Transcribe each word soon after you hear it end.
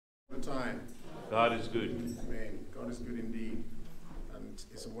The time. God is good. Amen. God is good indeed. And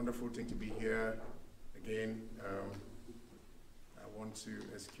it's a wonderful thing to be here again. I want to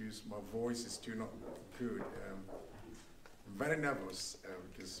excuse my voice is still not good. I'm very nervous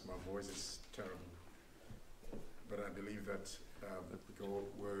because my voice is terrible. But I believe that God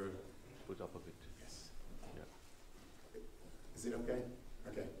will Put up a bit. Yes. Yeah. Is it okay?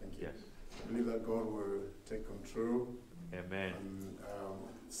 Okay, thank you. Yes. I believe that God will take control. Amen. And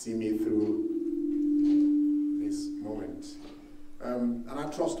see me through this moment. And I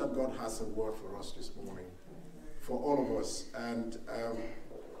trust that God has a word for us this morning, for all of us. And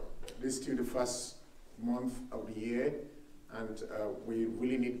this is still the first month of the year, and we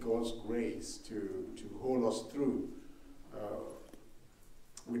really need God's grace to hold us through.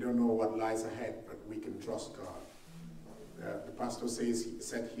 We don't know what lies ahead, but we can trust God. The pastor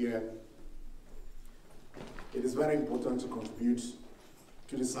said here, it is very important to contribute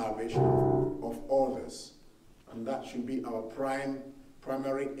to the salvation of others. And that should be our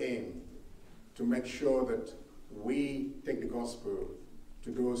primary aim, to make sure that we take the gospel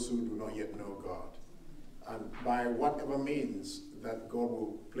to those who do not yet know God. And by whatever means that God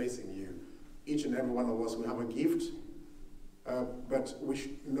will place in you, each and every one of us will have a gift, but we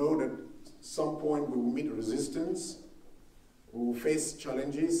should know that at some point we will meet resistance, we will face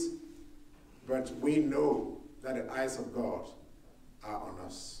challenges, but we know that the eyes of God are on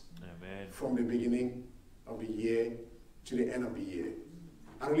us. Amen. From the beginning of the year to the end of the year.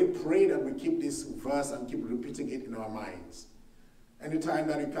 I really pray that we keep this verse and keep repeating it in our minds. Anytime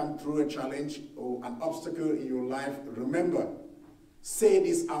that you come through a challenge or an obstacle in your life, remember, say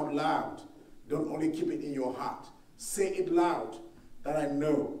this out loud. Don't only keep it in your heart. Say it loud, that I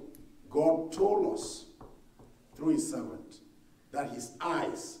know God told us through his servant that his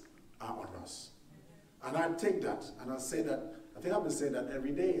eyes are on us. And I take that, and I say that, I think I've been saying that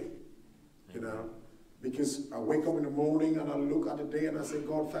every day, you know, because I wake up in the morning and I look at the day and I say,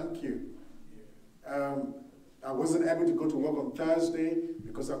 God, thank you. I wasn't able to go to work on Thursday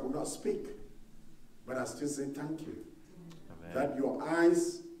because I could not speak, but I still say thank you. Amen. That your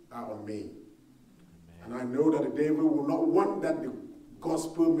eyes are on me. Amen. And I know that the devil will not want that the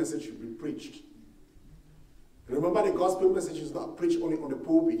gospel message should be preached. Remember, the gospel message is not preached only on the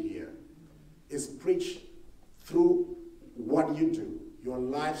pulpit here. It's preached through what you do, your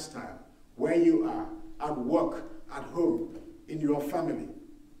lifestyle, where you are, at work, at home, in your family,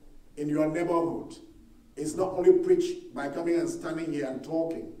 in your neighborhood. It's not only preached by coming and standing here and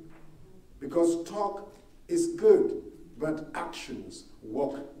talking, because talk is good, but actions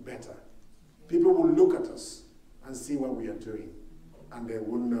work better. People will look at us and see what we are doing, and they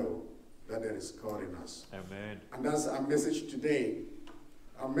will know that there is God in us. Amen. And that's our message today.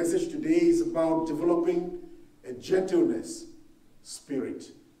 Our message today is about developing a gentleness spirit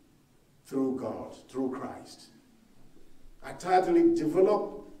through God, through Christ. I titled it,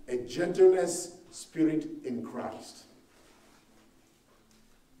 Develop a Gentleness Spirit in Christ.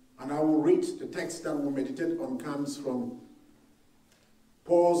 And I will read the text that we'll meditate on comes from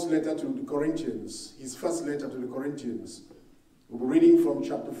Paul's letter to the Corinthians, his first letter to the Corinthians. We're reading from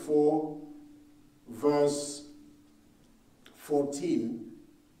chapter 4, verse 14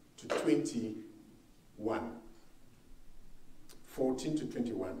 to 21. 14 to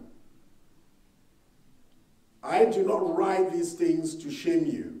 21. I do not write these things to shame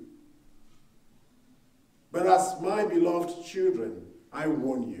you, but as my beloved children, I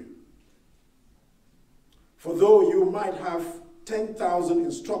warn you. For though you might have 10,000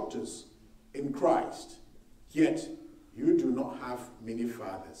 instructors in Christ, yet you do not have many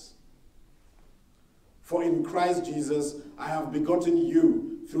fathers. For in Christ Jesus I have begotten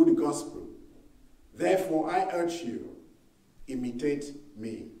you through the gospel. Therefore I urge you, imitate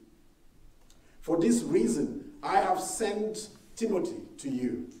me. For this reason I have sent Timothy to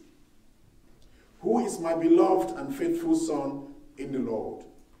you, who is my beloved and faithful son in the Lord,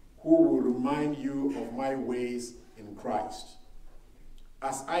 who will remind you of my ways in Christ,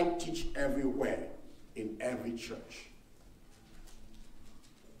 as I teach everywhere in every church.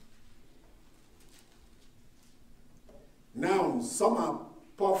 Now some are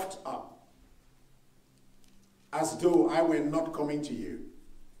puffed up, as though I were not coming to you.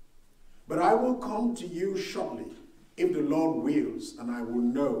 But I will come to you shortly, if the Lord wills, and I will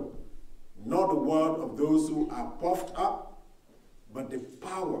know, not the word of those who are puffed up, but the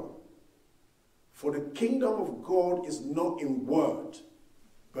power. For the kingdom of God is not in word,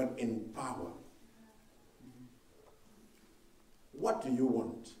 but in power. What do you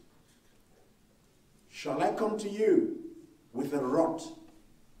want? Shall I come to you with a rod,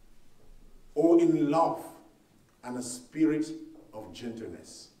 or in love and a spirit of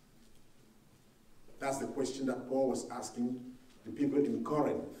gentleness? That's the question that Paul was asking the people in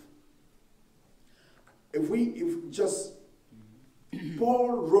Corinth. Paul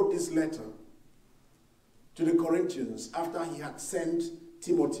wrote this letter to the Corinthians after he had sent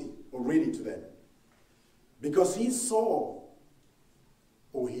Timothy already to them. Because he saw,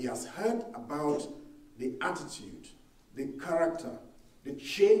 or he has heard about the attitude, the character, the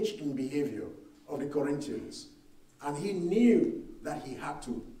change in behavior of the Corinthians. And he knew that he had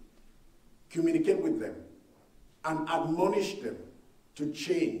to communicate with them and admonish them to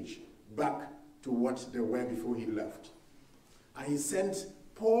change back to what they were before he left. And he sent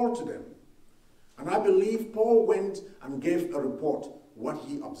Paul to them. And I believe Paul went and gave a report what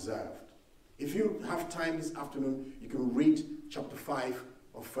he observed. If you have time this afternoon, you can read chapter 5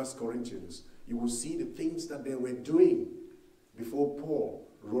 of 1 Corinthians. You will see the things that they were doing before Paul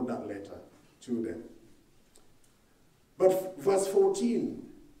wrote that letter to them. But verse 14,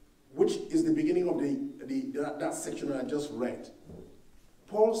 which is the beginning of that section that I just read,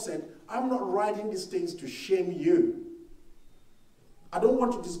 Paul said, I'm not writing these things to shame you. I don't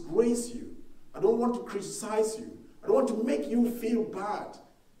want to disgrace you. I don't want to criticize you. I don't want to make you feel bad.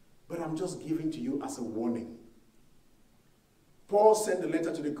 But I'm just giving to you as a warning. Paul sent a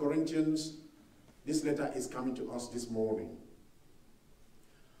letter to the Corinthians. This letter is coming to us this morning.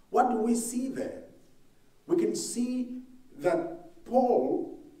 What do we see there? We can see that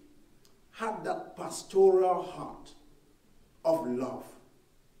Paul had that pastoral heart of love.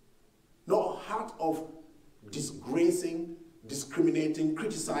 Not a heart of disgracing, discriminating,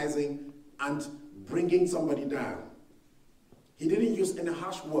 criticizing, and bringing somebody down. He didn't use any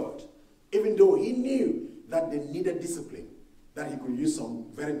harsh word, even though he knew that they needed discipline, that he could use some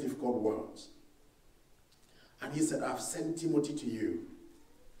very difficult words. And he said, I've sent Timothy to you.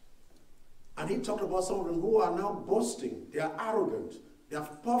 And he talked about some of them who are now boasting. They are arrogant. They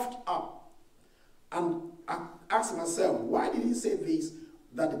have puffed up. And I asked myself, why did he say this,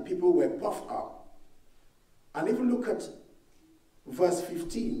 that the people were puffed up? And if you look at verse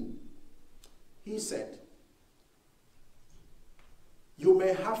 15, he said, you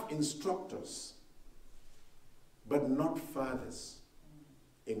may have instructors, but not fathers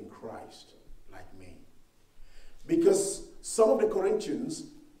in Christ like me. Because some of the Corinthians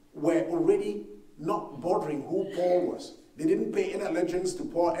were already not bothering who Paul was. They didn't pay any allegiance to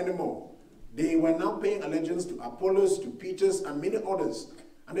Paul anymore. They were now paying allegiance to Apollos, to Peter, and many others.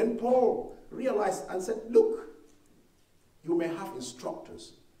 And then Paul realized and said, look, you may have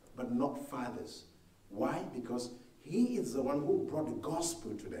instructors, but not fathers. Why? Because he is the one who brought the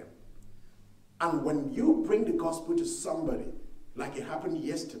gospel to them. And when you bring the gospel to somebody, like it happened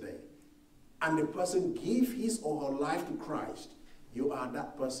yesterday, and the person gives his or her life to Christ, you are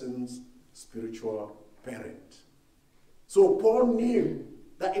that person's spiritual parent. So Paul knew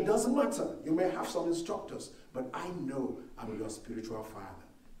that it doesn't matter. You may have some instructors, but I know I'm your spiritual father.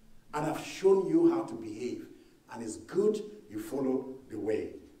 And I've shown you how to behave. And it's good you follow the way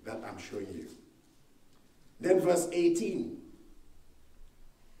that I'm showing you. Then verse 18,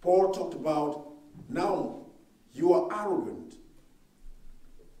 Paul talked about, now you are arrogant.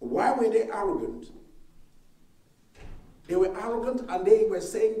 Why were they arrogant? They were arrogant and they were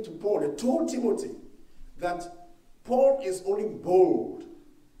saying to Paul, they told Timothy that Paul is only bold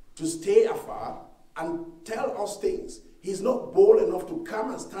to stay afar and tell us things. He's not bold enough to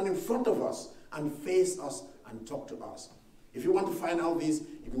come and stand in front of us and face us and talk to us. If you want to find out this,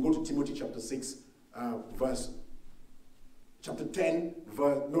 you can go to Timothy chapter 6, chapter 10,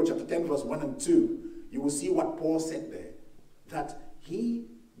 verse 1 and 2. You will see what Paul said there, that he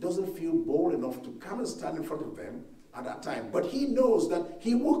doesn't feel bold enough to come and stand in front of them at that time. But he knows that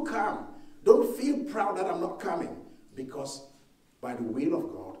he will come. Don't feel proud that I'm not coming, because by the will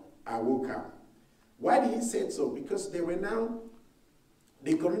of God, I will come. Why did he say so? Because they were now,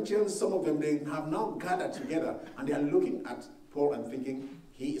 the Corinthians, some of them, they have now gathered together and they are looking at Paul and thinking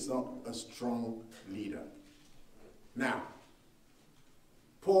he is not a strong leader. Now,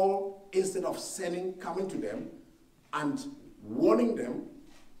 Paul, instead of coming to them and warning them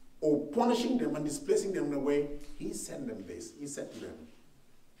or punishing them and displacing them in a way, he sent them this. He said to them,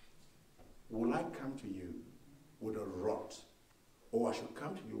 will I come to you with a rod, or I should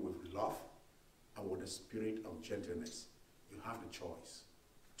come to you with love and with a spirit of gentleness? You have the choice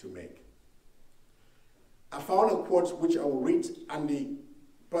to make. I found a quote which I will read, and the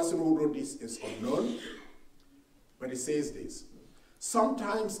person who wrote this is unknown, but it says this: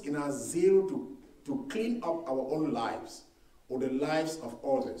 sometimes in our zeal to clean up our own lives or the lives of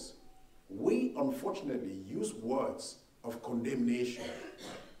others, we unfortunately use words of condemnation,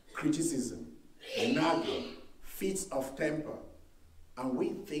 criticism, nagging, fits of temper, and we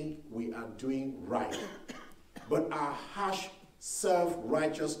think we are doing right. But our harsh,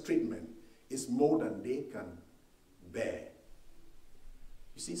 self-righteous treatment is more than they can bear.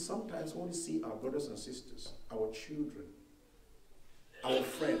 You see, sometimes when we see our brothers and sisters, our children, our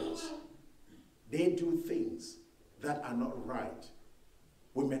friends, they do things that are not right,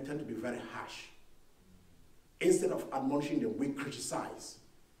 we may tend to be very harsh. Instead of admonishing them, we criticize.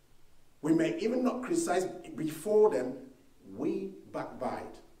 We may even not criticize before them, we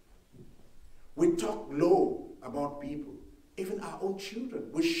backbite. We talk low about people, even our own children.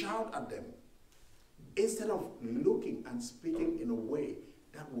 We shout at them instead of looking and speaking in a way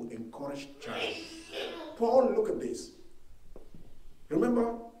that will encourage the child. Paul, look at this.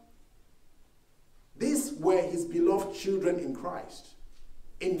 Remember, these were his beloved children in Christ,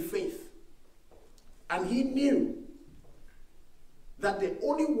 in faith. And he knew that the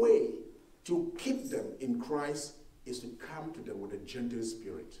only way to keep them in Christ is to come to them with a gentle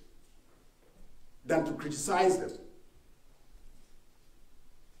spirit than to criticize them.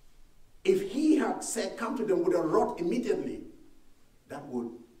 If he had said, come to them with a rod immediately, that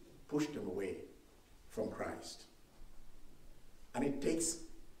would push them away from Christ. And it takes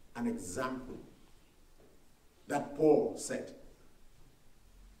an example that Paul said,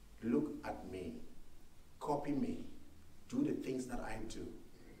 look at me, copy me, do the things that I do.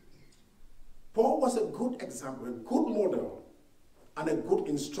 Paul was a good example, a good model, and a good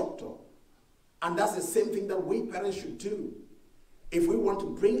instructor. And that's the same thing that we parents should do. If we want to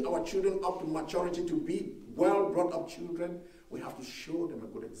bring our children up to maturity to be well brought up children, we have to show them a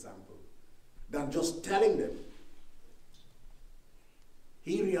good example than just telling them.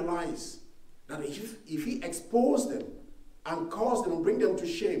 He realized that if he exposed them and caused them and bring them to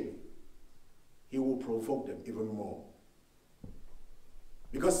shame, he will provoke them even more.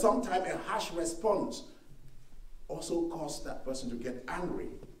 Because sometimes a harsh response also causes that person to get angry.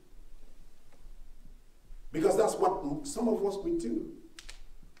 Because that's what some of us we do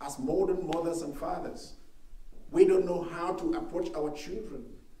as modern mothers and fathers. We don't know how to approach our children.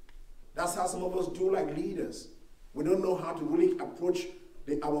 That's how some of us do like leaders. We don't know how to really approach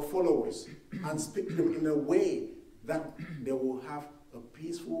our followers and speak to them in a way that they will have a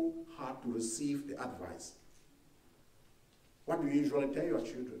peaceful heart to receive the advice. What do you usually tell your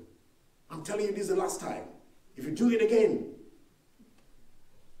children? I'm telling you this is the last time. If you do it again,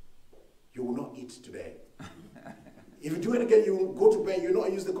 you will not eat today. If you do it again, you will go to bed, you will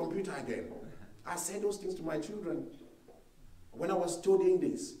not use the computer again. I said those things to my children. When I was studying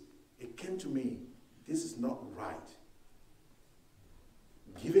this, it came to me, this is not right.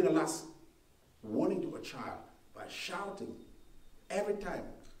 Giving a last warning to a child by shouting every time,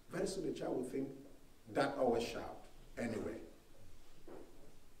 very soon the child will think, Dad always shout. Anyway,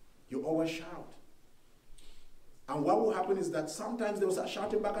 you always shout. And what will happen is that sometimes they will start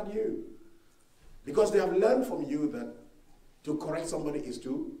shouting back at you. Because they have learned from you that to correct somebody is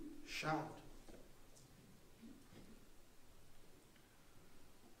to shout.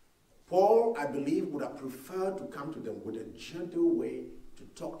 Paul, I believe, would have preferred to come to them with a gentle way to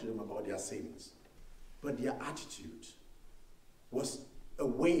talk to them about their sins. But their attitude was a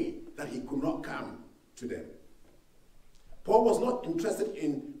way that he could not come to them. Paul was not interested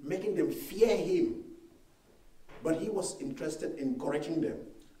in making them fear him, but he was interested in correcting them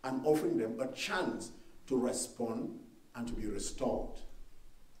and offering them a chance to respond and to be restored.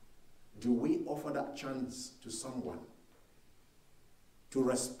 Do we offer that chance to someone to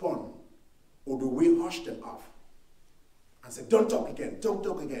respond, or do we hush them off and say, don't talk again, don't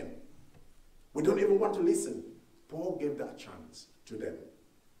talk again? We don't even want to listen. Paul gave that chance to them.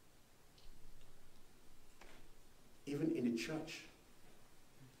 Even in the church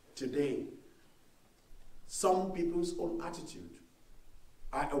today, some people's own attitude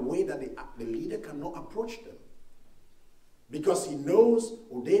are a way that the leader cannot approach them. Because he knows,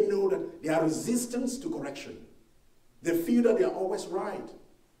 or they know, that they are resistant to correction. They feel that they are always right.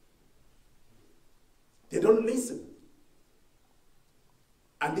 They don't listen.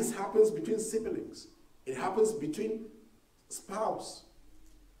 And this happens between siblings. It happens between spouse.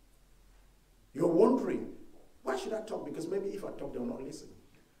 You're wondering, why should I talk? Because maybe if I talk, they'll not listen.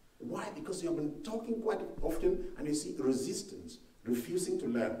 Why? Because you have been talking quite often and you see resistance, refusing to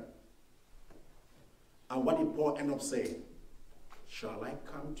learn. And what did Paul end up saying? Shall I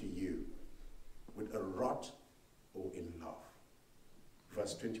come to you with a rod or in love?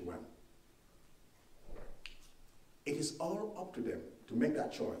 Verse 21. It is all up to them to make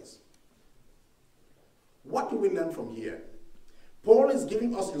that choice. What do we learn from here? Paul is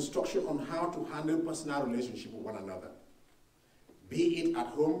giving us instruction on how to handle personal relationship with one another, be it at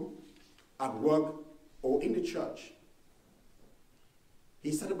home, at work, or in the church.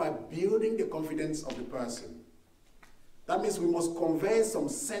 He started by building the confidence of the person. That means we must convey some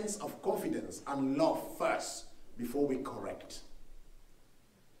sense of confidence and love first before we correct.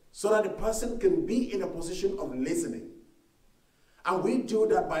 So that the person can be in a position of listening. And we do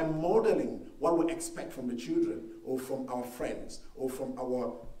that by modeling what we expect from the children or from our friends or from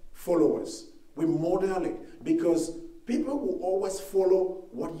our followers. We model it because people will always follow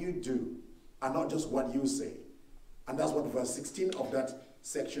what you do and not just what you say. And that's what verse 16 of that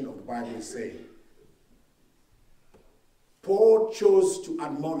section of the Bible is saying. Paul chose to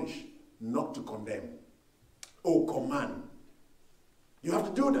admonish, not to condemn or command. You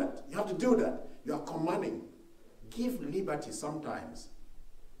have to do that. You have to do that. You are commanding. Give liberty sometimes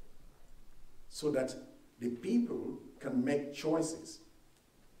so that the people can make choices.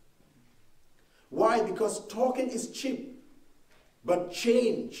 Why? Because talking is cheap, but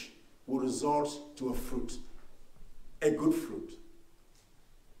change will result to a fruit, a good fruit.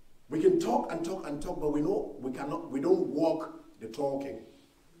 We can talk and talk and talk, but we know we don't walk the talking.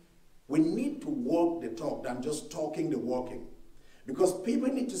 We need to walk the talk than just talking the walking. Because people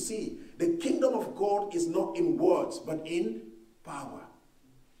need to see the kingdom of God is not in words, but in power.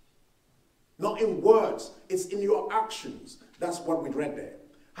 Not in words, it's in your actions. That's what we read there.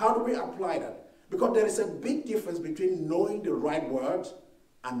 How do we apply that? Because there is a big difference between knowing the right word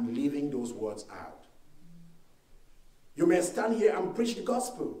and living those words out. You may stand here and preach the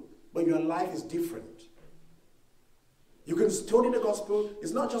gospel, but your life is different. You can study the gospel.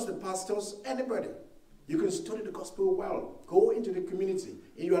 It's not just the pastors, anybody. You can study the gospel well. Go into the community,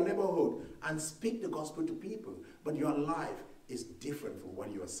 in your neighborhood, and speak the gospel to people. But your life is different from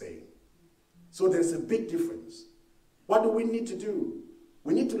what you are saying. So there's a big difference. What do we need to do?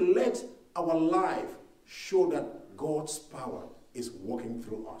 We need to let our life show that God's power is working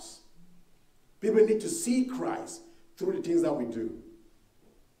through us. People need to see Christ through the things that we do.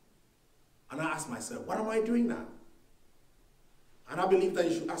 And I ask myself, what am I doing now? And I believe that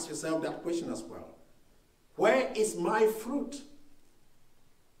you should ask yourself that question as well. Where is my fruit?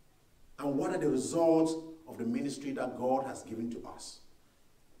 And what are the results of the ministry that God has given to us?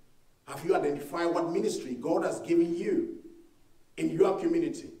 Have you identified what ministry God has given you in your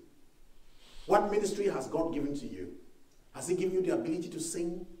community? What ministry has God given to you? Has He given you the ability to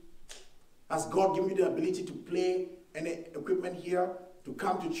sing? Has God given you the ability to play any equipment here, to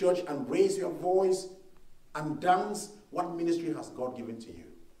come to church and raise your voice and dance? What ministry has God given to you?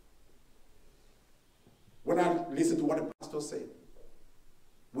 When I listen to what the pastor said,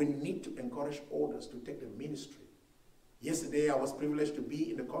 we need to encourage others to take the ministry. Yesterday, I was privileged to be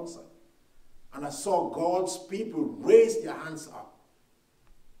in the concert, and I saw God's people raise their hands up.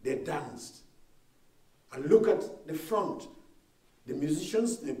 They danced. And look at the front. The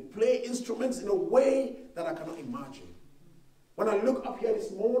musicians, they play instruments in a way that I cannot imagine. When I look up here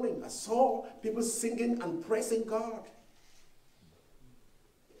this morning, I saw people singing and praising God.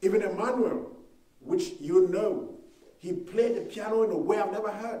 Even Emmanuel, which you know, he played the piano in a way I've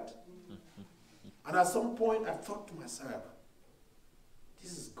never heard. And at some point, I thought to myself,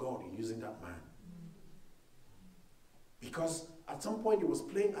 this is God using that man. Because at some point, he was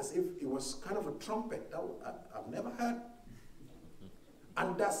playing as if it was kind of a trumpet that I've never heard.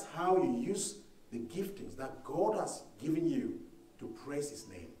 And that's how you use the giftings that God has given you to praise His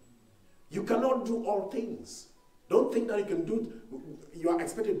name. You cannot do all things. Don't think that you are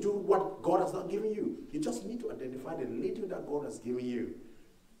expected to do what God has not given you. You just need to identify the little that God has given you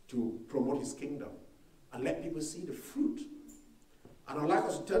to promote His kingdom and let people see the fruit. And I'd like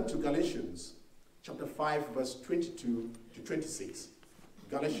us to turn to Galatians chapter 5, verse 22 to 26.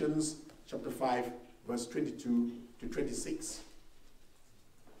 Galatians chapter 5, verse 22 to 26.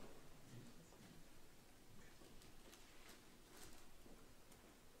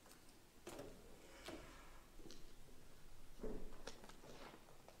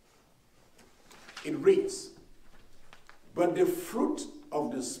 It reads, "But the fruit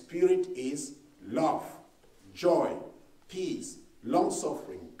of the Spirit is love, joy, peace,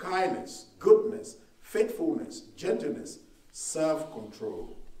 long-suffering, kindness, goodness, faithfulness, gentleness,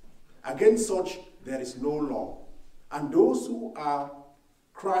 self-control. Against such there is no law. And those who are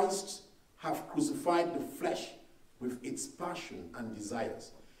Christ have crucified the flesh with its passion and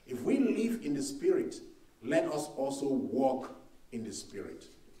desires. If we live in the Spirit, let us also walk in the Spirit.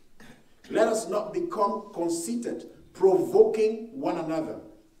 Let us not become conceited, provoking one another,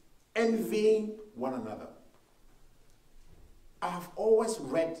 envying one another." I have always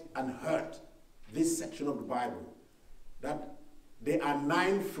read and heard this section of the Bible, that there are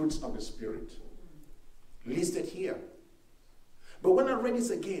 9 fruits of the Spirit listed here. But when I read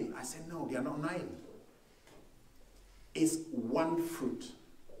this again, I said, no, they are not 9. It's one fruit.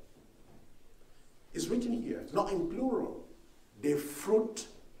 written here, not in plural. The fruit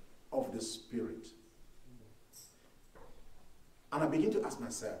of the Spirit. And I begin to ask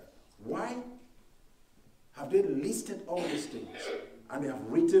myself, why have they listed all these things and they have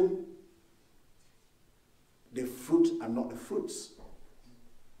written the fruit and not the fruits?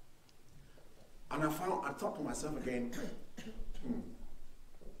 And I thought to myself again,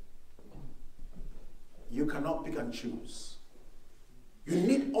 you cannot pick and choose. You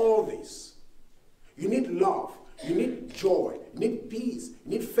need all this. You need love. You need joy. You need peace.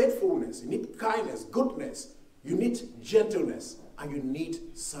 You need faithfulness. You need kindness, goodness. You need gentleness. And you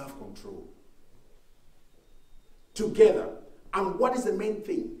need self-control. Together. And what is the main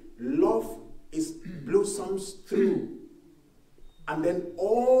thing? Love blossoms through. And then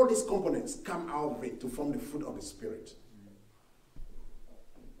all these components come out of it to form the fruit of the Spirit.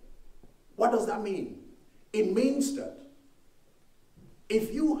 What does that mean? It means that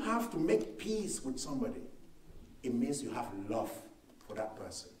if you have to make peace with somebody, it means you have love for that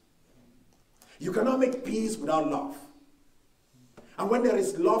person. You cannot make peace without love. And when there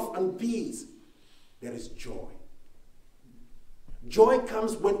is love and peace, there is joy. Joy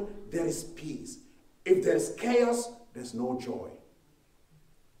comes when there is peace. If there is chaos, there's no joy.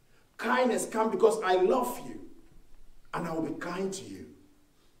 Kindness comes because I love you, and I will be kind to you.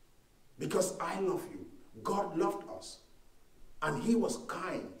 Because I love you. God loved us. And he was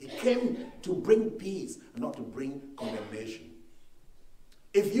kind. He came to bring peace, not to bring condemnation.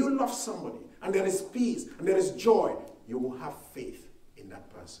 If you love somebody, and there is peace, and there is joy, you will have faith in that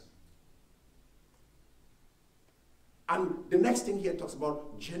person. And the next thing here talks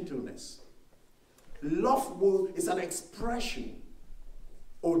about gentleness. Love is an expression,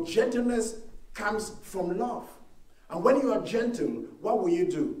 or gentleness comes from love. And when you are gentle, what will you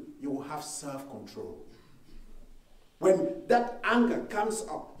do? You will have self-control. When that anger comes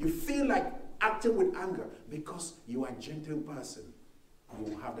up, you feel like acting with anger because you are a gentle person.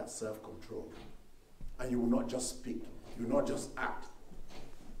 You will have that self-control. And you will not just speak. You will not just act.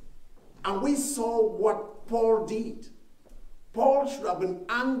 And we saw what Paul did. Paul should have been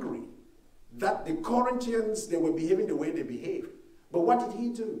angry that the Corinthians, they were behaving the way they behaved. But what did he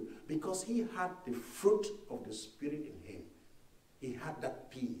do? Because he had the fruit of the Spirit in him. He had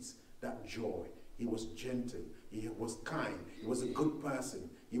that peace, that joy. He was gentle. He was kind. He was a good person.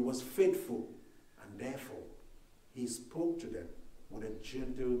 He was faithful. And therefore, he spoke to them with a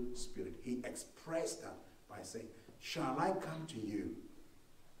gentle spirit. He expressed that by saying, shall I come to you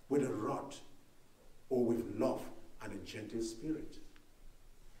with a rod or with love and a gentle spirit?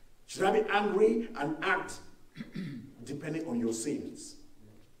 Should I be angry and act depending on your sins?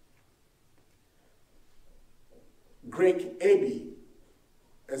 Greg Abbey,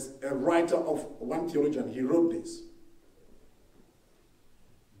 as a writer of one theologian, he wrote this.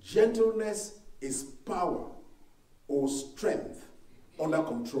 Gentleness is power or strength under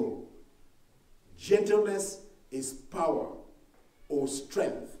control. Gentleness is power or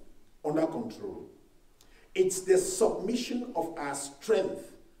strength under control. It's the submission of our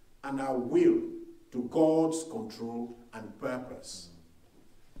strength and our will to God's control and purpose.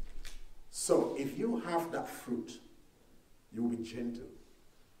 So if you have that fruit, you will be gentle.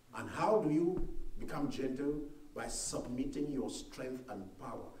 And how do you become gentle? By submitting your strength and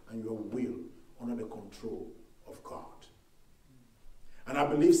power and your will under the control of God. And I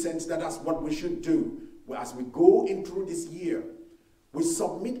believe, saints, that that's what we should do. As we go in through this year, we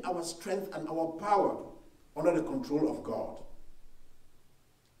submit our strength and our power under the control of God.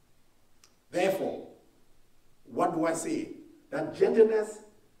 Therefore, what do I say? That gentleness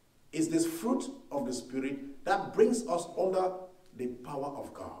is this fruit of the Spirit that brings us under the power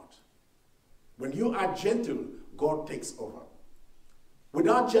of God. When you are gentle, God takes over.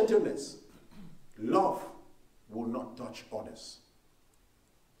 Without gentleness, love will not touch others.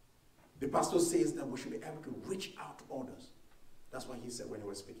 The pastor says that we should be able to reach out to others. That's what he said when he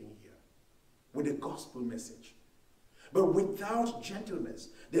was speaking here, with the gospel message. But without gentleness,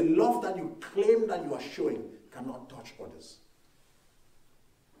 the love that you claim that you are showing cannot touch others.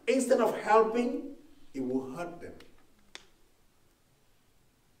 Instead of helping, it will hurt them.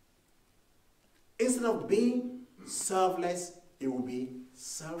 Instead of being selfless, it will be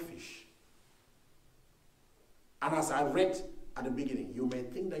selfish. And as I read at the beginning, you may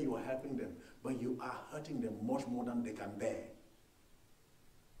think that you are helping them, but you are hurting them much more than they can bear.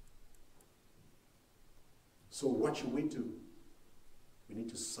 So what should we do? We need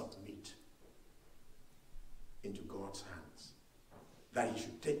to submit into God's hands, that he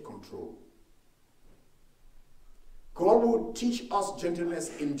should take control. God will teach us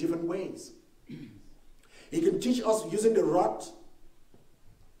gentleness in different ways. He can teach us using the rod,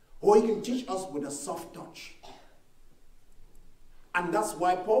 Or he can teach us with a soft touch. And that's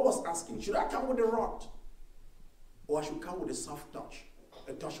why Paul was asking, should I come with a rod? Or I should come with a soft touch,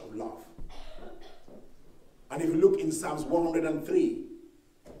 a touch of love? And if you look in Psalms 103,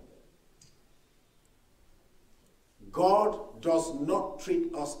 God does not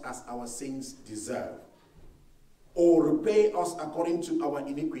treat us as our sins deserve, or repay us according to our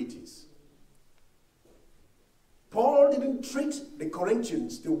iniquities. Paul didn't treat the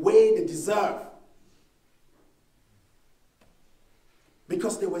Corinthians the way they deserve,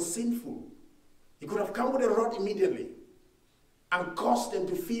 because they were sinful. He could have come with a rod immediately and caused them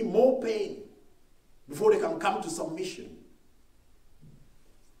to feel more pain before they can come to submission.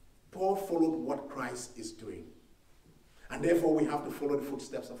 Paul followed what Christ is doing. And therefore we have to follow the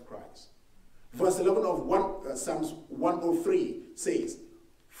footsteps of Christ. Verse 11 of Psalms 103 says,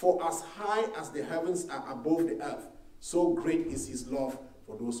 "For as high as the heavens are above the earth, so great is his love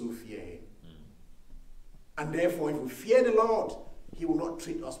for those who fear him." And therefore, if we fear the Lord, he will not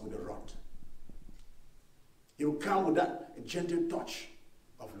treat us with a rod. He will come with that gentle touch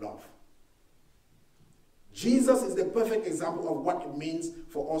of love. Jesus is the perfect example of what it means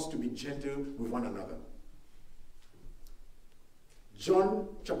for us to be gentle with one another.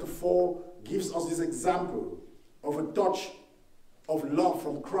 John chapter 4 gives us this example of a touch of love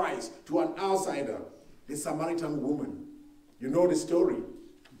from Christ to an outsider, the Samaritan woman. You know the story.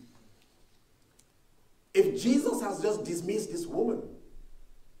 If Jesus has just dismissed this woman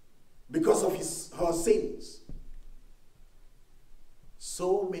because of her sins,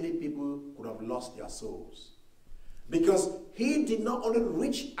 so many people could have lost their souls. Because he did not only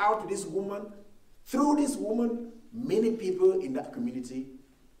reach out to this woman, through this woman, many people in that community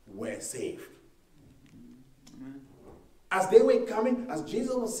were saved. As they were coming, as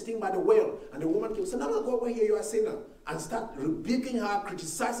Jesus was sitting by the well, and the woman came and said, "No, go away here, you are a sinner," and start rebuking her,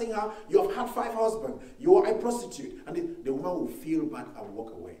 criticizing her. "You have had 5 husbands, you are a prostitute." And the woman will feel bad and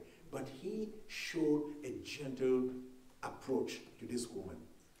walk away. But he showed a gentle approach to this woman.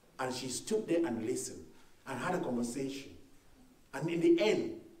 And she stood there and listened and had a conversation. And in the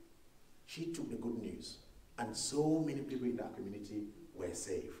end, she took the good news. And so many people in that community were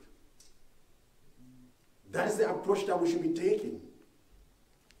saved. That is the approach that we should be taking.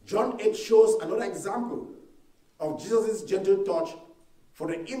 John 8 shows another example of Jesus' gentle touch for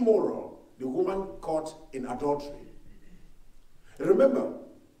the immoral, the woman caught in adultery. Remember,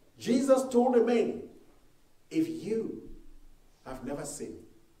 Jesus told the men, "If you have never sinned,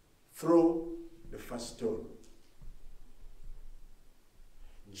 throw the first stone."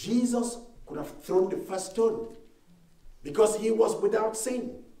 Jesus could have thrown the first stone because he was without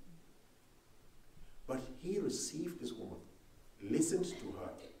sin. But he received this woman, listened to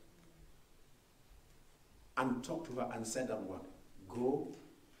her, and talked to her and said that what? "Go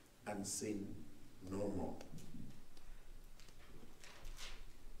and sin no more."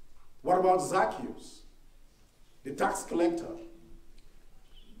 What about Zacchaeus, the tax collector,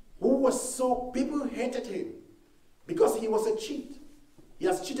 who was people hated him because he was a cheat. He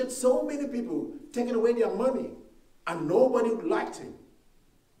has cheated so many people, taken away their money, and nobody liked him.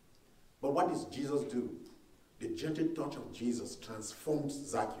 But what did Jesus do? The gentle touch of Jesus transformed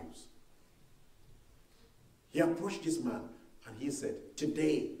Zacchaeus. He approached this man and he said,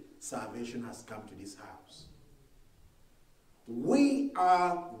 "Today, salvation has come to this house." We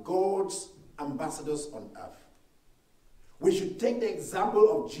are God's ambassadors on earth. We should take the example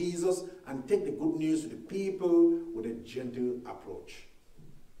of Jesus and take the good news to the people with a gentle approach.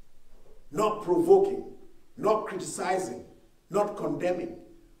 Not provoking, not criticizing, not condemning.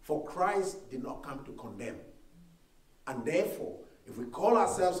 For Christ did not come to condemn. And therefore, if we call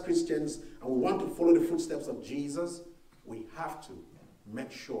ourselves Christians and we want to follow the footsteps of Jesus, we have to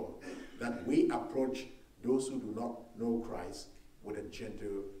make sure that we approach those who do not know Christ with a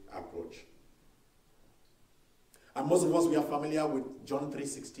gentle approach. And most of us, we are familiar with John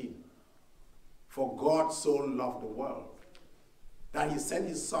 3:16. "For God so loved the world that he sent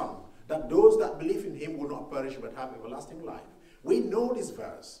his son, that those that believe in him will not perish but have everlasting life." We know this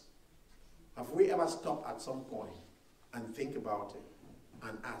verse. Have we ever stopped at some point and think about it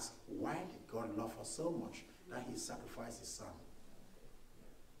and ask, why did God love us so much that he sacrificed his son?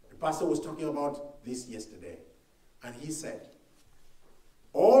 The pastor was talking about this yesterday, and he said,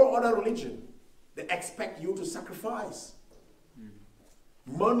 all other religion, they expect you to sacrifice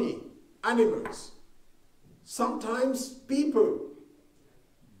money, animals, sometimes people.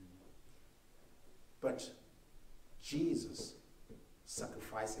 But Jesus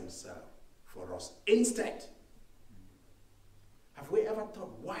sacrificed himself for us instead. Have we ever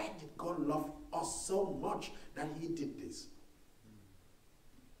thought, why did God love us so much that he did this?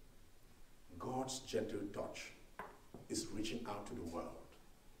 God's gentle touch is reaching out to the world.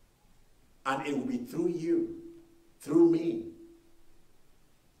 And it will be through you, through me.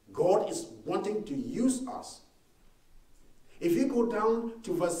 God is wanting to use us. If you go down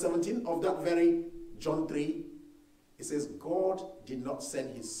to verse 17 of that very John 3, it says, God did not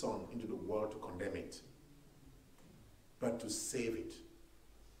send his son into the world to condemn it, but to save it.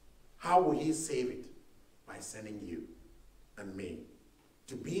 How will he save it? By sending you and me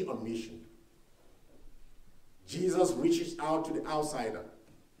to be on mission. Jesus reaches out to the outsider,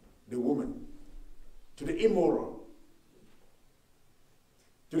 the woman, to the immoral,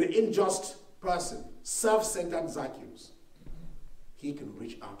 to the unjust person, self-centered Zacchaeus. He can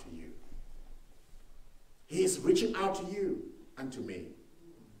reach out to you. He is reaching out to you and to me.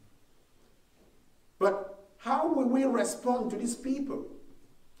 But how will we respond to these people?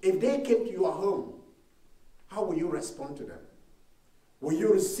 If they came to your home, how will you respond to them? Will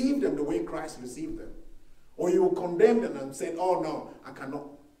you receive them the way Christ received them? Or you will condemn them and say, oh no, I cannot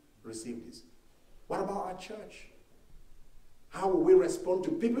receive this. What about our church? How will we respond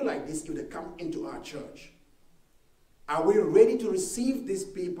to people like this if they come into our church? Are we ready to receive these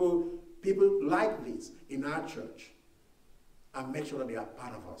people like this in our church and make sure that they are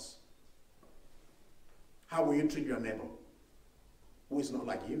part of us? How will you treat your neighbor who is not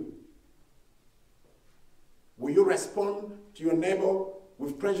like you? Will you respond to your neighbor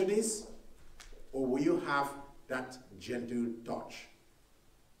with prejudice, or will you have that gentle touch?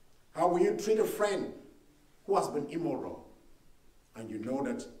 How will you treat a friend who has been immoral and you know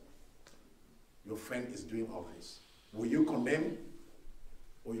that your friend is doing all this? Will you condemn,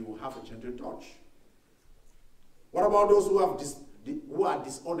 or you will have a gentle touch? What about those who are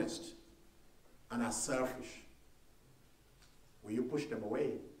dishonest and are selfish? Will you push them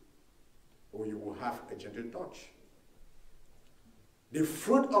away, or you will have a gentle touch? The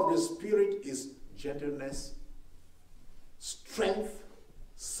fruit of the Spirit is gentleness, strength,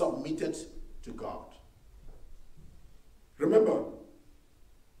 submitted to God. Remember,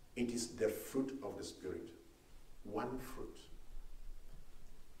 it is the fruit of the Spirit, one fruit,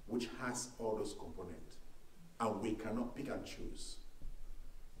 which has all those components, and we cannot pick and choose.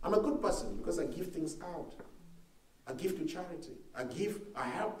 I'm a good person because I give things out. I give to charity. I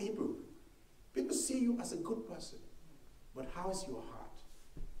help people. People see you as a good person. But how is your heart?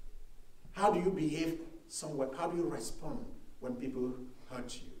 How do you behave somewhere? How do you respond when people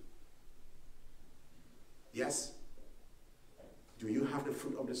hurt you? Yes? Do you have the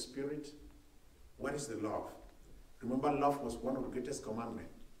fruit of the Spirit? What is the love? Remember, love was one of the greatest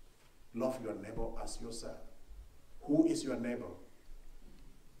commandments. Love your neighbor as yourself. Who is your neighbor?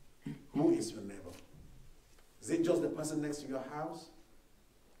 Who is your neighbor? Is it just the person next to your house?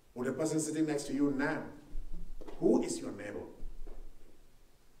 Or the person sitting next to you now? Who is your neighbor?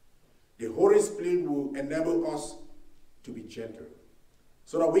 The Holy Spirit will enable us to be gentle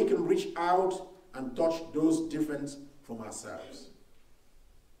so that we can reach out and touch those different from ourselves.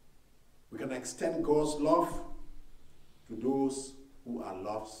 We can extend God's love to those who are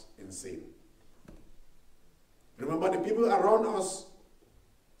lost in sin. Remember, the people around us,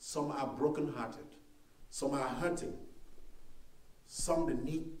 some are brokenhearted, some are hurting, some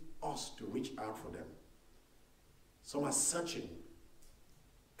they need us to reach out for them. Some are searching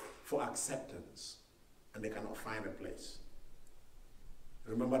for acceptance and they cannot find a place.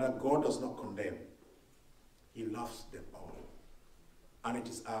 Remember that God does not condemn. He loves them all. And it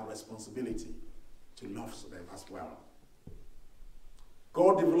is our responsibility to love them as well.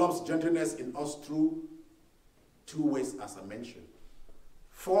 God develops gentleness in us through two ways, as I mentioned.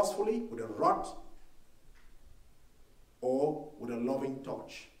 Forcefully, with a rod, or with a loving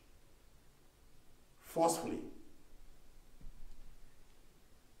touch. Forcefully.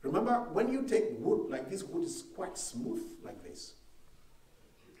 Remember, when you take wood, like this wood is quite smooth, like this.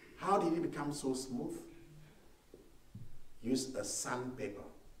 How did it become so smooth? Use a sandpaper.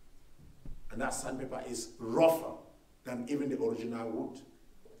 And that sandpaper is rougher than even the original wood.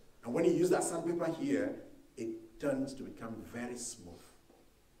 And when you use that sandpaper here, it turns to become very smooth.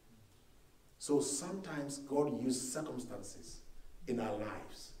 So sometimes God uses circumstances in our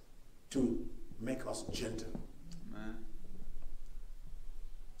lives to make us gentle. Amen.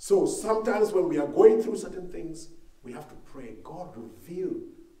 So sometimes when we are going through certain things, we have to pray, God, reveal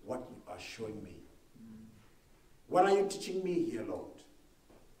what you are showing me. What are you teaching me here, Lord?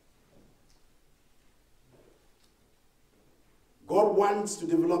 God wants to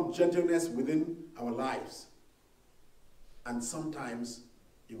develop gentleness within our lives. And sometimes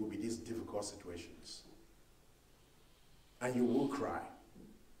it will be these difficult situations. And you will cry.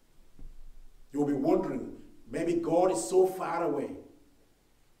 You will be wondering, maybe God is so far away.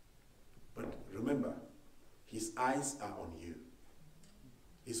 But His eyes are on you.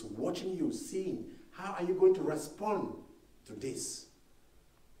 He's watching you, seeing how are you going to respond to this.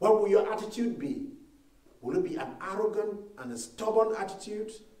 What will your attitude be? Will it be an arrogant and a stubborn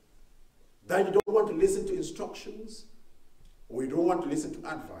attitude that you don't want to listen to instructions or you don't want to listen to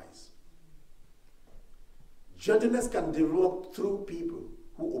advice? Gentleness can develop through people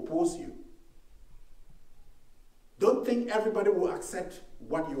who oppose you. Don't think everybody will accept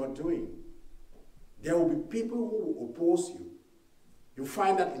what you are doing. There will be people who will oppose you. You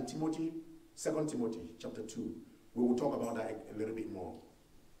find that in Timothy, 2 Timothy chapter 2. We will talk about that a little bit more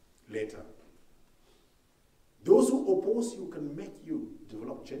later. Those who oppose you can make you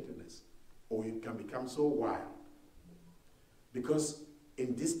develop gentleness, or you can become so wild. Because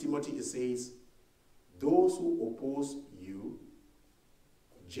in this Timothy it says, those who oppose you,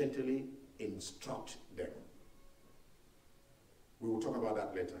 gently instruct them. We will talk about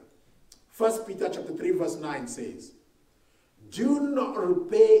that later. 1 Peter chapter 3 verse 9 says, do not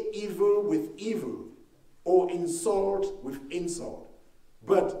repay evil with evil or insult with insult,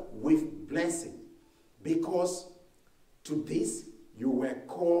 but with blessing, because to this you were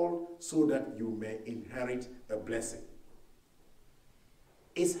called so that you may inherit a blessing.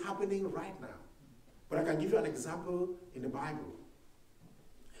 It's happening right now. But I can give you an example in the Bible.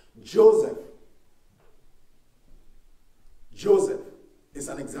 Joseph is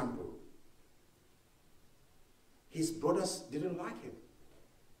an example. His brothers didn't like him.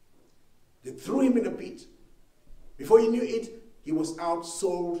 They threw him in a pit. Before he knew it, he was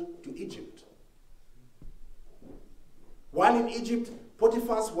outsold to Egypt. While in Egypt,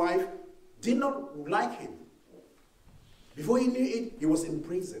 Potiphar's wife did not like him. Before he knew it, he was in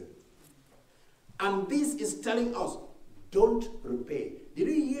prison. And this is telling us, don't repay. Did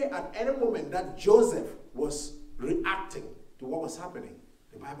you hear at any moment that Joseph was reacting to what was happening?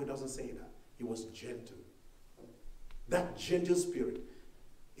 The Bible doesn't say that. He was gentle. That gentle spirit.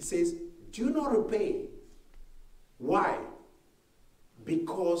 It says, do not repay. Why?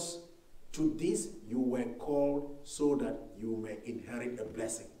 Because to this you were called so that you may inherit a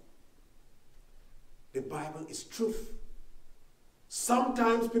blessing. The Bible is truth.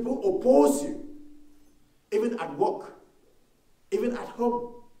 Sometimes people oppose you, even at work, even at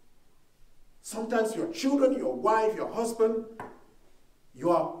home. Sometimes your children, your wife, your husband,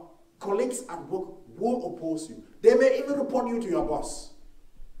 your colleagues at work will oppose you. They may even report you to your boss.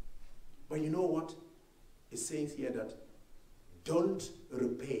 But you know what? It says here that don't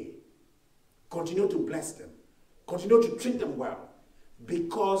repay. Continue to bless them. Continue to treat them well.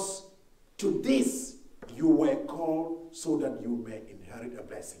 Because to this you were called so that you may inherit a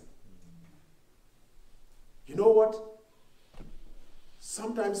blessing. You know what?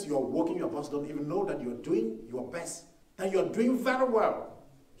 Sometimes you're working, your boss don't even know that you're doing your best, that you're doing very well.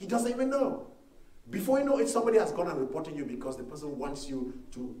 He doesn't even know. Before you know it, somebody has gone and reported you because the person wants you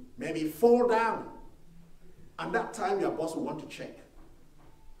to maybe fall down. And that time your boss will want to check.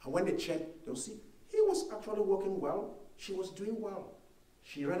 And when they check, they'll see, he was actually working well. She was doing well.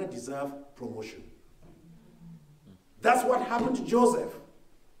 She rather deserved promotion. That's what happened to Joseph.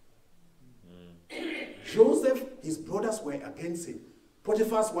 Joseph, his brothers were against him.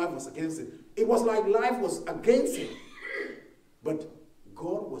 Potiphar's wife was against him. It was like life was against him. But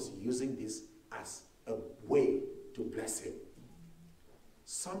God was using this as a way to bless him.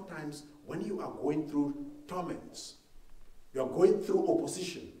 Sometimes when you are going through torments, you are going through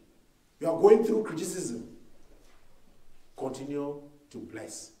opposition, you are going through criticism, continue to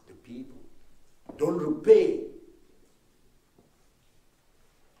bless the people. Don't repay.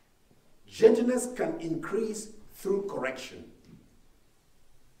 Gentleness can increase through correction.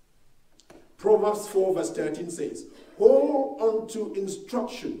 Proverbs 4 verse 13 says, hold on to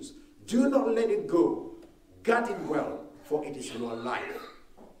instructions. Do not let it go. Guard it well, for it is your life.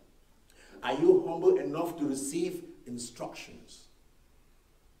 Are you humble enough to receive instructions?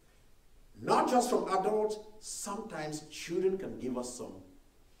 Not just from adults, sometimes children can give us some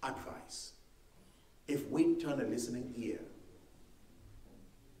advice if we turn a listening ear.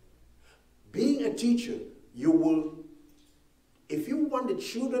 Being a teacher, you will, if you want the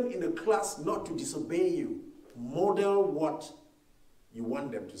children in the class not to disobey you, model what you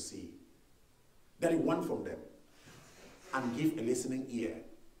want them to see, that you want from them, and give a listening ear.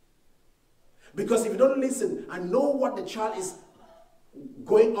 Because if you don't listen and know what the child is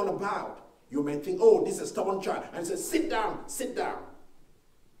going on about, you may think, oh, this is a stubborn child, and say, sit down, sit down.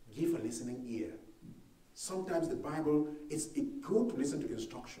 Give a listening ear. Sometimes the Bible, it's good to listen to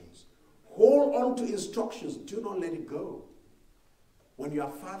instructions. Hold on to instructions. Do not let it go. When your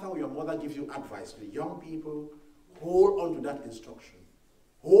father or your mother gives you advice to young people, hold on to that instruction.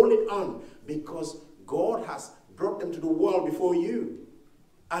 Hold it on, because God has brought them to the world before you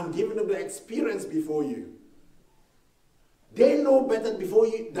and given them the experience before you. They know better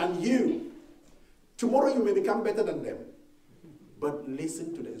than you. Tomorrow you may become better than them. But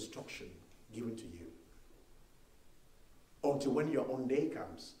listen to the instruction given to you. Until when your own day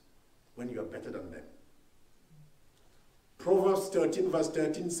comes, when you are better than them. Proverbs 13 verse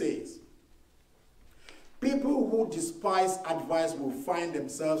 13 says, people who despise advice will find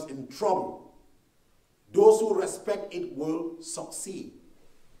themselves in trouble. Those who respect it will succeed.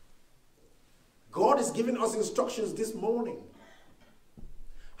 God is giving us instructions this morning.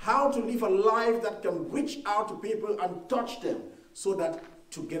 How to live a life that can reach out to people and touch them so that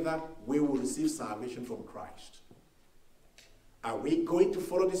together we will receive salvation from Christ. Are we going to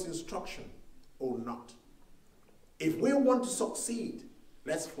follow this instruction or not? If we want to succeed,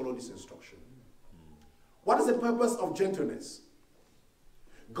 let's follow this instruction. What is the purpose of gentleness?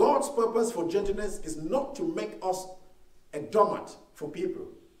 God's purpose for gentleness is not to make us a doormat for people.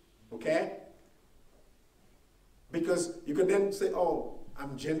 Okay? Because you can then say, oh,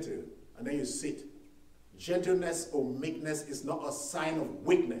 I'm gentle, and then you sit. Gentleness or meekness is not a sign of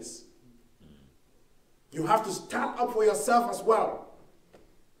weakness. You have to stand up for yourself as well.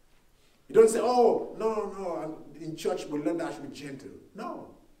 You don't say, oh, no, in church we learn that I should be gentle. No,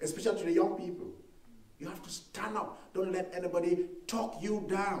 especially to the young people. You have to stand up. Don't let anybody talk you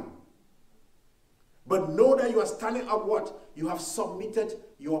down. But know that you are standing up what? You have submitted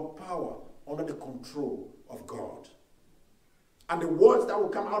your power under the control of God. And the words that will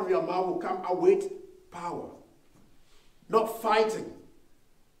come out of your mouth will come out with power. Not fighting.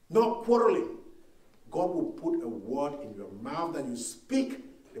 Not quarreling. God will put a word in your mouth that you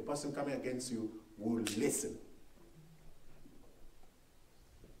speak. The person coming against you will listen.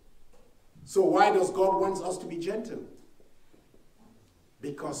 So why does God want us to be gentle?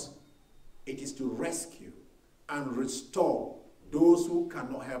 Because it is to rescue and restore those who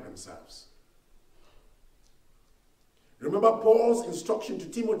cannot help themselves. Remember Paul's instruction to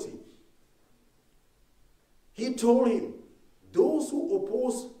Timothy. He told him, those who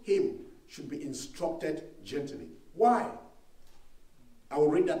oppose him should be instructed gently. Why? I will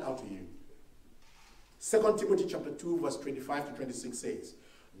read that out to you. 2 Timothy chapter 2 verse 25 to 26 says,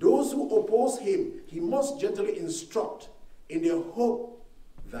 those who oppose him, he must gently instruct in the hope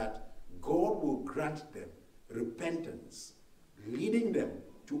that God will grant them repentance, leading them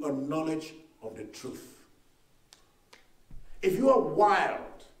to a knowledge of the truth. If you are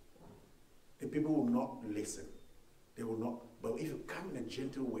wild, the people will not listen. They will not. But if you come in a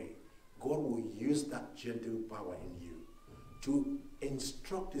gentle way, God will use that gentle power in you to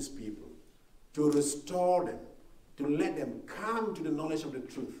instruct his people, to restore them, to let them come to the knowledge of the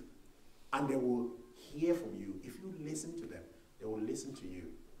truth. And they will hear from you. If you listen to them, they will listen to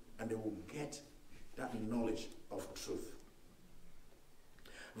you. And they will get that knowledge of truth.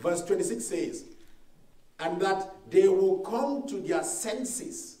 Verse 26 says, and that they will come to their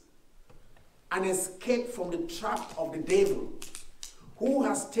senses and escape from the trap of the devil, who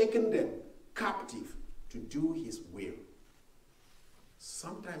has taken them captive to do his will.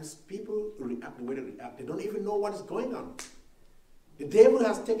 Sometimes people react the way they react. They don't even know what is going on. The devil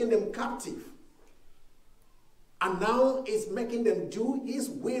has taken them captive and now is making them do his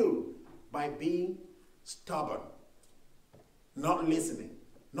will by being stubborn, not listening,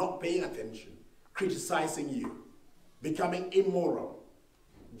 not paying attention, criticizing you, becoming immoral,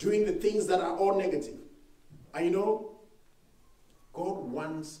 doing the things that are all negative. And you know, God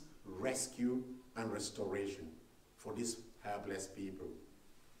wants rescue and restoration for these helpless people.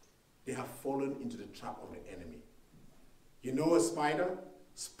 They have fallen into the trap of the enemy. You know, a spider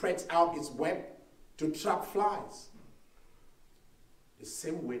spreads out its web to trap flies. The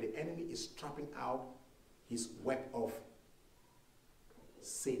same way the enemy is trapping out his web of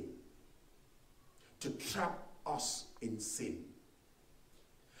sin to trap us in sin.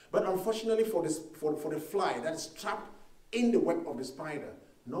 But unfortunately for the fly that is trapped in the web of the spider,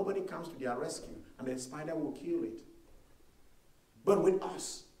 nobody comes to their rescue, and the spider will kill it. But with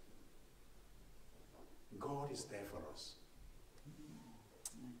us, God is there for us.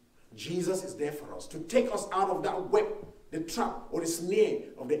 Jesus is there for us to take us out of that web, the trap or the snare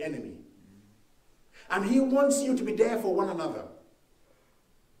of the enemy. And he wants you to be there for one another.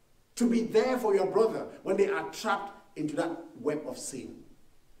 To be there for your brother when they are trapped into that web of sin.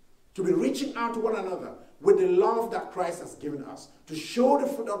 To be reaching out to one another with the love that Christ has given us. To show the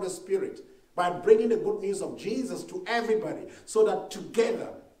fruit of the Spirit by bringing the good news of Jesus to everybody, so that together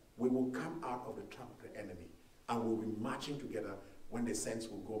we will come out of the trap of the enemy and we'll be marching together when the saints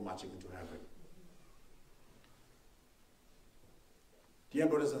will go marching into heaven. Dear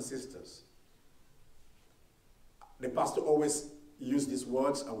brothers and sisters, The pastor always use these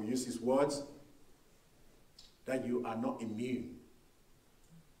words, I will use these words, that you are not immune.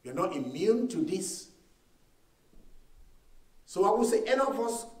 You're not immune to this. So I would say any of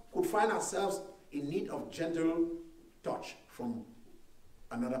us could find ourselves in need of gentle touch from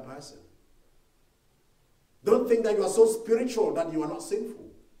another person. Don't think that you are so spiritual that you are not sinful.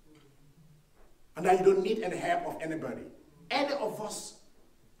 And that you don't need any help of anybody. Any of us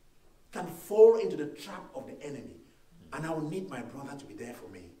can fall into the trap of the enemy. And I will need my brother to be there for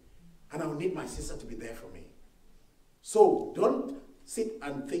me. And I will need my sister to be there for me. So don't sit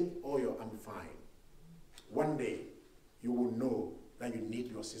and think, oh, I'm fine. One day, you will know that you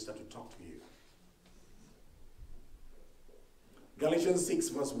need your sister to talk to you. Galatians 6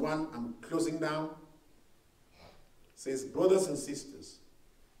 verse 1, I'm closing down. Says, brothers and sisters,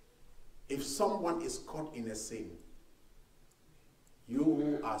 if someone is caught in a sin, you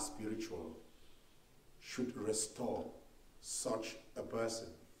who are spiritual should restore such a person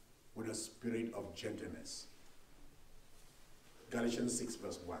with a spirit of gentleness. Galatians 6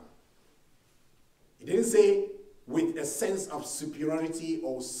 verse 1. It didn't say with a sense of superiority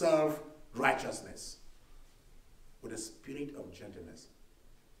or self-righteousness. With a spirit of gentleness.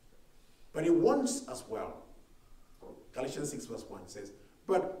 But it wants as well. Galatians 6 verse 1 says,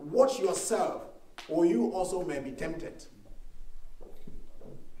 but watch yourself, or you also may be tempted.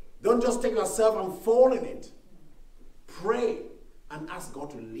 Don't just take yourself and fall in it. Pray and ask God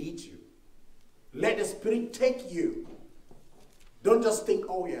to lead you. Let the Spirit take you. Don't just think,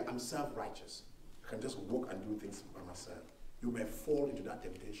 oh yeah, I'm self-righteous. I can just walk and do things by myself. You may fall into that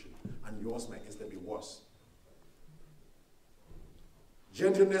temptation, and yours may instead be worse.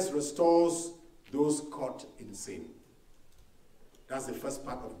 Gentleness restores those caught in sin. That's the first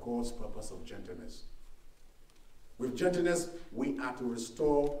part of God's purpose of gentleness. With gentleness, we are to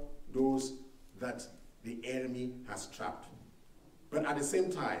restore those that the enemy has trapped. But at the same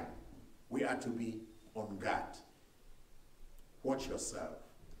time, we are to be on guard. Watch yourself.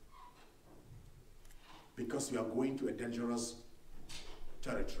 Because you are going to a dangerous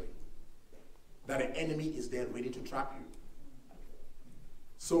territory. That the enemy is there ready to trap you.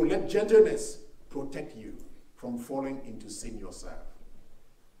 So let gentleness protect you from falling into sin yourself.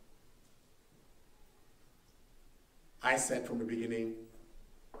 I said from the beginning,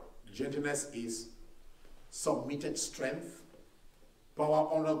 gentleness is submitted strength,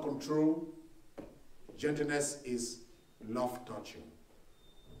 power under control. Gentleness is love touching.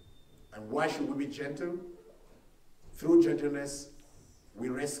 And why should we be gentle? Through gentleness, we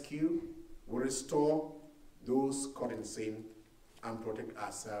rescue, we restore those caught in sin, and protect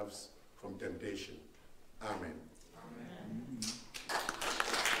ourselves from temptation. Amen. Amen.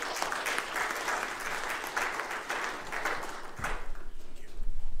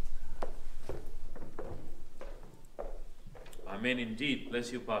 Amen indeed.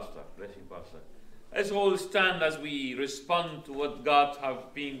 Bless you, Pastor. Bless you, Pastor. Let's all stand as we respond to what God has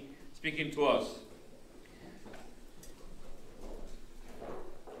been speaking to us.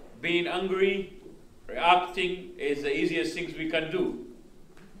 Being angry, reacting is the easiest things we can do.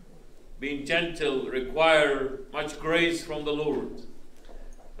 Being gentle requires much grace from the Lord.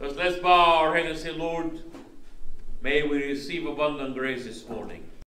 So let's bow our head and say, Lord, may we receive abundant grace this morning.